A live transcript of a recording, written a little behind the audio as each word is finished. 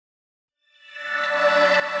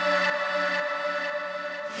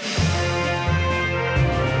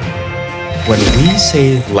When we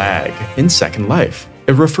say lag in Second Life,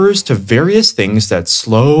 it refers to various things that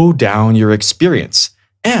slow down your experience,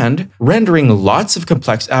 and rendering lots of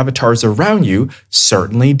complex avatars around you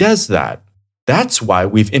certainly does that. That's why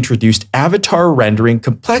we've introduced avatar rendering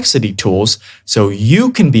complexity tools so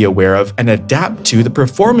you can be aware of and adapt to the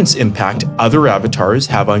performance impact other avatars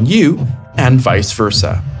have on you and vice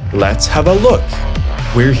versa. Let's have a look.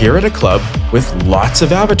 We're here at a club with lots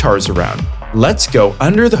of avatars around. Let's go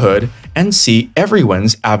under the hood and see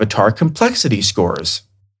everyone's avatar complexity scores.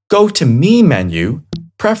 Go to Me menu,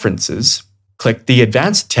 Preferences, click the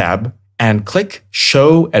Advanced tab, and click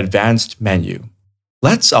Show Advanced menu.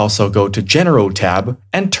 Let's also go to General tab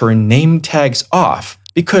and turn name tags off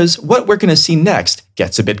because what we're going to see next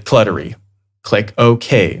gets a bit cluttery. Click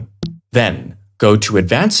OK. Then go to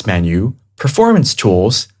Advanced menu, Performance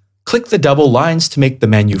Tools, click the double lines to make the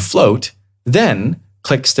menu float, then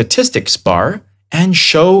click Statistics bar and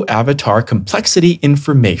Show Avatar Complexity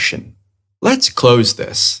Information. Let's close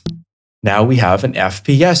this. Now we have an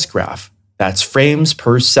FPS graph, that's frames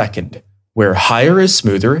per second, where higher is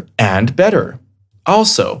smoother and better.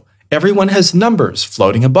 Also, everyone has numbers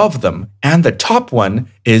floating above them, and the top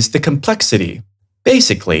one is the complexity.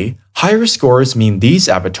 Basically, higher scores mean these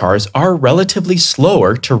avatars are relatively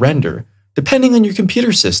slower to render, depending on your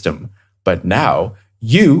computer system, but now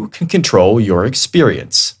you can control your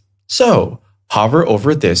experience. So, hover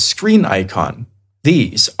over this screen icon.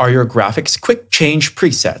 These are your graphics quick change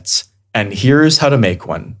presets, and here's how to make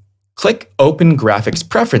one. Click Open Graphics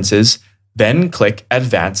Preferences, then click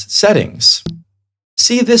Advanced Settings.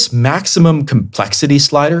 See this maximum complexity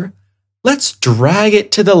slider? Let's drag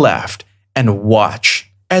it to the left and watch.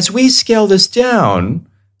 As we scale this down,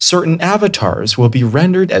 certain avatars will be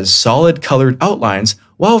rendered as solid colored outlines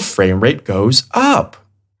while frame rate goes up.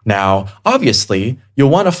 Now, obviously, you'll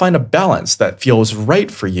want to find a balance that feels right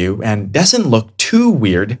for you and doesn't look too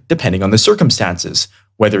weird depending on the circumstances,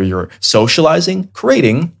 whether you're socializing,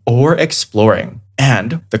 creating, or exploring.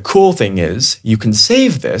 And the cool thing is, you can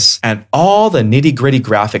save this and all the nitty-gritty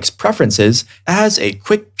graphics preferences as a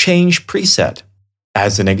quick change preset.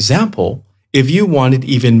 As an example, if you wanted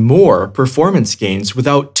even more performance gains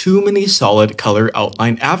without too many solid color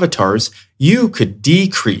outline avatars, you could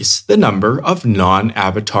decrease the number of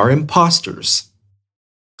non-avatar imposters.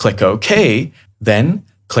 Click OK, then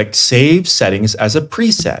click Save Settings as a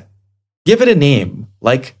preset. Give it a name,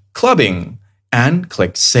 like Clubbing, and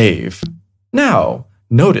click Save. Now,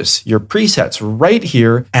 notice your presets right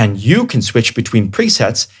here, and you can switch between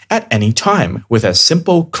presets at any time with a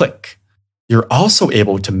simple click. You're also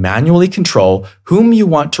able to manually control whom you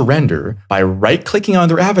want to render by right-clicking on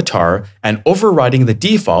their avatar and overriding the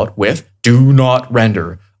default with Do Not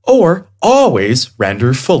Render, or Always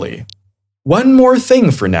Render Fully. One more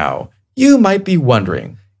thing for now. You might be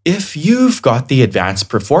wondering, if you've got the advanced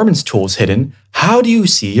performance tools hidden, how do you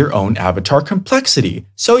see your own avatar complexity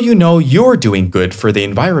so you know you're doing good for the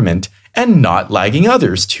environment and not lagging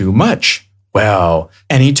others too much? Well,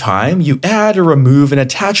 anytime you add or remove an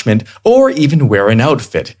attachment or even wear an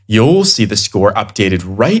outfit, you'll see the score updated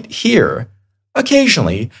right here.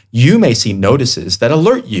 Occasionally, you may see notices that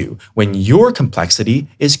alert you when your complexity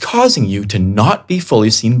is causing you to not be fully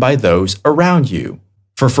seen by those around you.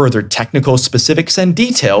 For further technical specifics and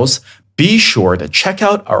details, be sure to check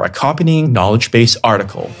out our accompanying knowledge base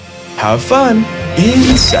article. Have fun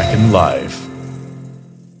in Second Life!